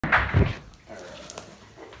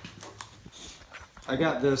I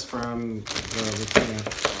got this from the lieutenant.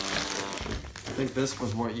 I think this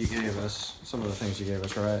was what you gave us. Some of the things you gave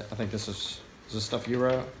us, right? I think this is this stuff you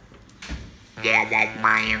wrote? Yeah, that's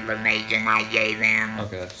my information I gave him.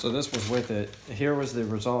 Okay, so this was with it. Here was the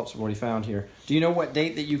results of what he found here. Do you know what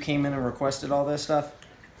date that you came in and requested all this stuff?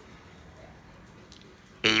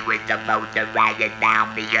 He was supposed to write it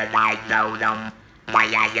down because I told him,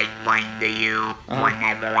 like I explained to you,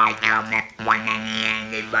 whenever I come in, when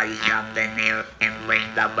anybody comes in here and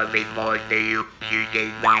brings up a report to you, you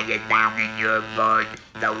just write it down in your book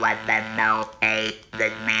to let them know, hey,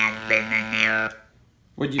 this man's been in here.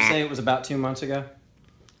 Would you say it was about 2 months ago?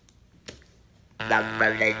 The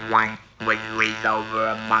first one was released over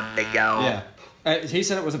a month ago. Yeah. He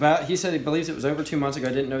said it was about. He said he believes it was over 2 months ago.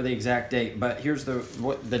 I didn't know the exact date, but here's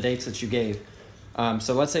the dates that you gave.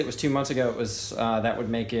 So let's say it was 2 months ago. It was that would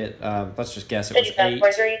make it. Let's just guess it was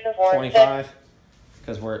 8/25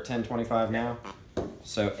 because we're at 10/25 now.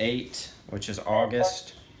 So 8, which is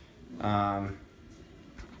August.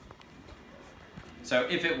 So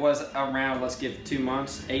if it was around, let's give 2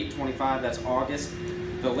 months, 8/25. That's August.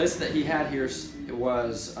 The list that he had here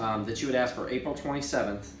was that you would ask for April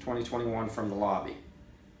 27th, 2021 from the lobby.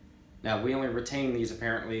 Now, we only retain these,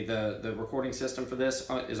 apparently. The recording system for this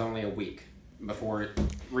is only a week before it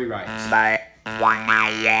rewrites. But when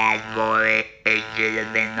I asked for it, it should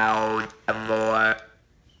have been old before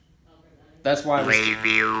That's why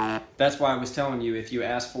review. That's why I was telling you, if you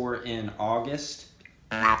asked for it in August,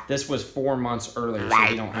 this was 4 months earlier, so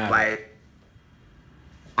you don't have it.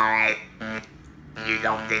 Alright, you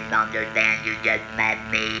don't understand, you just met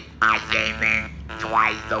me. I came in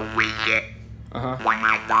twice a week when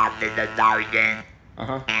I talked to the sergeant,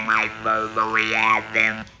 and I verbally asked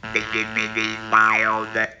him to give me these files.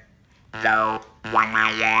 So when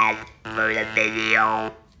I asked for the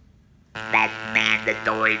video, that's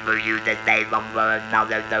mandatory for you to save them for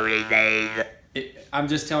another 30 days. I'm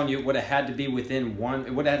just telling you, it would have had to be within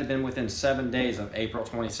it would have had to been within 7 days of April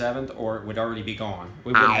 27th, or it would already be gone.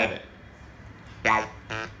 We wouldn't have it. That's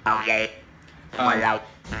okay. What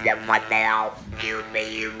the hell? You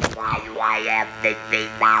mean why do I have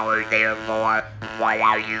 $16 there for? What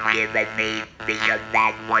are you giving me? Because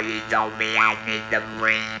that's what he told me I need to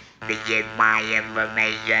bring to get my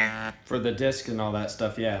information. For the disc and all that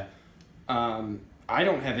stuff, yeah. I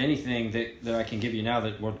don't have anything that I can give you now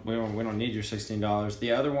that we don't need your $16.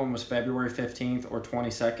 The other one was February 15th or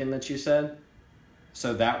 22nd that you said.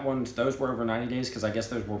 So those were over 90 days because I guess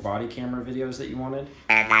those were body camera videos that you wanted.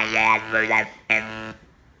 And I asked for them, and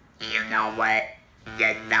you know what?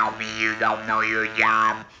 Just tell me you don't know your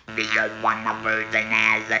job because one person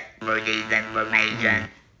has for this information.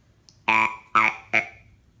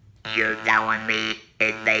 You're telling me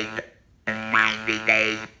it takes 90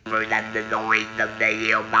 days for them to delete the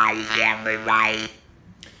video body camera, right?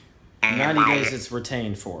 And 90 days it's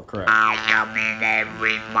retained for, correct. I come in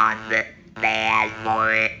every month, they ask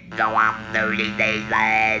for it, so I'm 30 days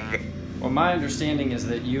ahead. Well, my understanding is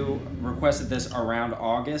that you requested this around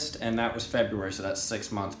August, and that was February, so that's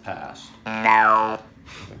 6 months past. No.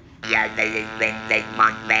 Yes, it has been 6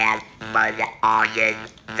 months past, but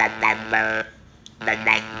August, September, the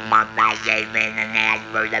next month I came in and asked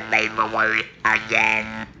for the paperwork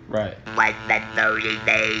again. Right. Less than 30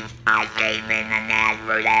 days, I came in and asked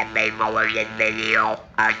for that paperwork and video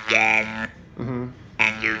again.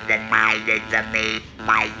 And you denied it to me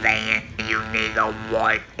by saying you need a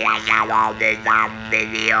warrant. I got all this on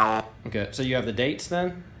video. Okay, so you have the dates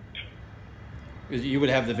then? You would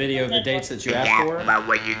have the video of the dates that you asked for? Yeah, but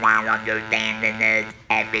what you're not understanding is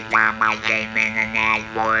every time I came in and asked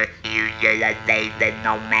for it, you should have saved it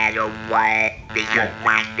no matter what, because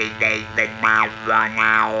 90 days did not run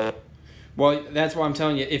out. Well, that's why I'm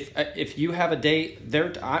telling you, if you have a date,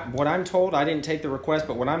 what I'm told, I didn't take the request,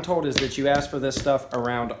 but what I'm told is that you asked for this stuff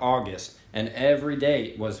around August, and every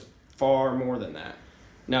date was far more than that.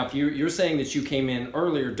 Now, if you're saying that you came in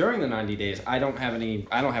earlier during the 90 days, I don't have any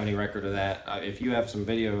record of that. If you have some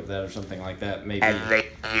video of that or something like that, maybe.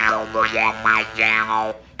 You don't look at my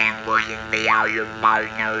channel and look and see how your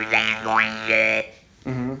partner's handling shit.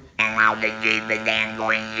 And how the chief is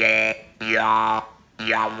handling shit.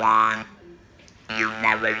 You're wrong. You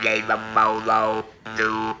never gave a photo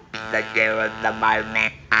to the sheriff's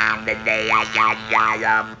department on the day I got shot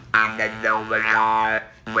up on the silver car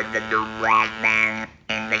with the two black men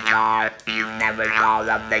in the car. You never called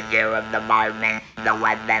up the sheriff's department to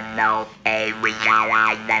let them know, hey, we got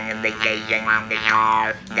identification on the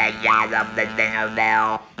car that shot up the dinner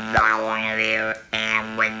bell. So I'm here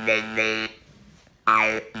and when they see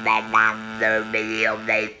I that on the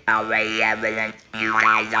videotape already evidence. You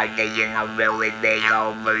guys are taking a really big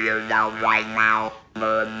overdose right now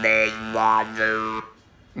for a big lawsuit.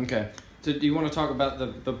 Okay. So do you want to talk about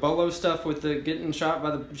the Bolo stuff with the getting shot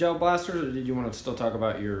by the gel blasters, or did you want to still talk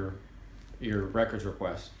about your records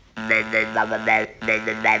request? This is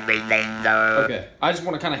everything, sir. Okay. I just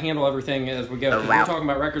want to kind of handle everything as we go. 'Cause Well- you're talking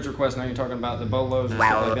about records requests, now you're talking about the Bolos and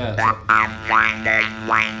Well, stuff like that. So. I'm trying to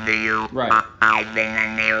explain to you. Right. I've been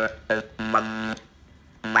in here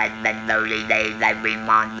less than 30 days every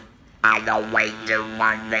month. I don't wait 2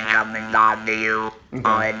 months and come and talk to you. Okay.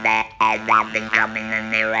 Or that as I've been coming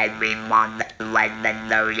in here every month, less than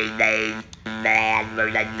 30 days. They ask for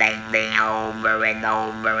the same thing over and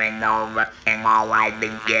over and over. And all I've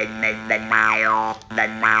been getting is denial,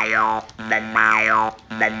 denial, denial,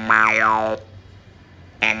 denial.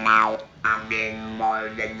 And now I'm getting more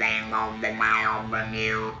of the same old denial from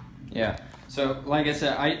you. Yeah. So, like I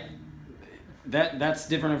said, that's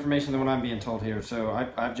different information than what I'm being told here. So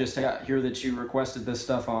I've just got here that you requested this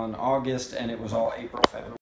stuff on August, and it was all April, February.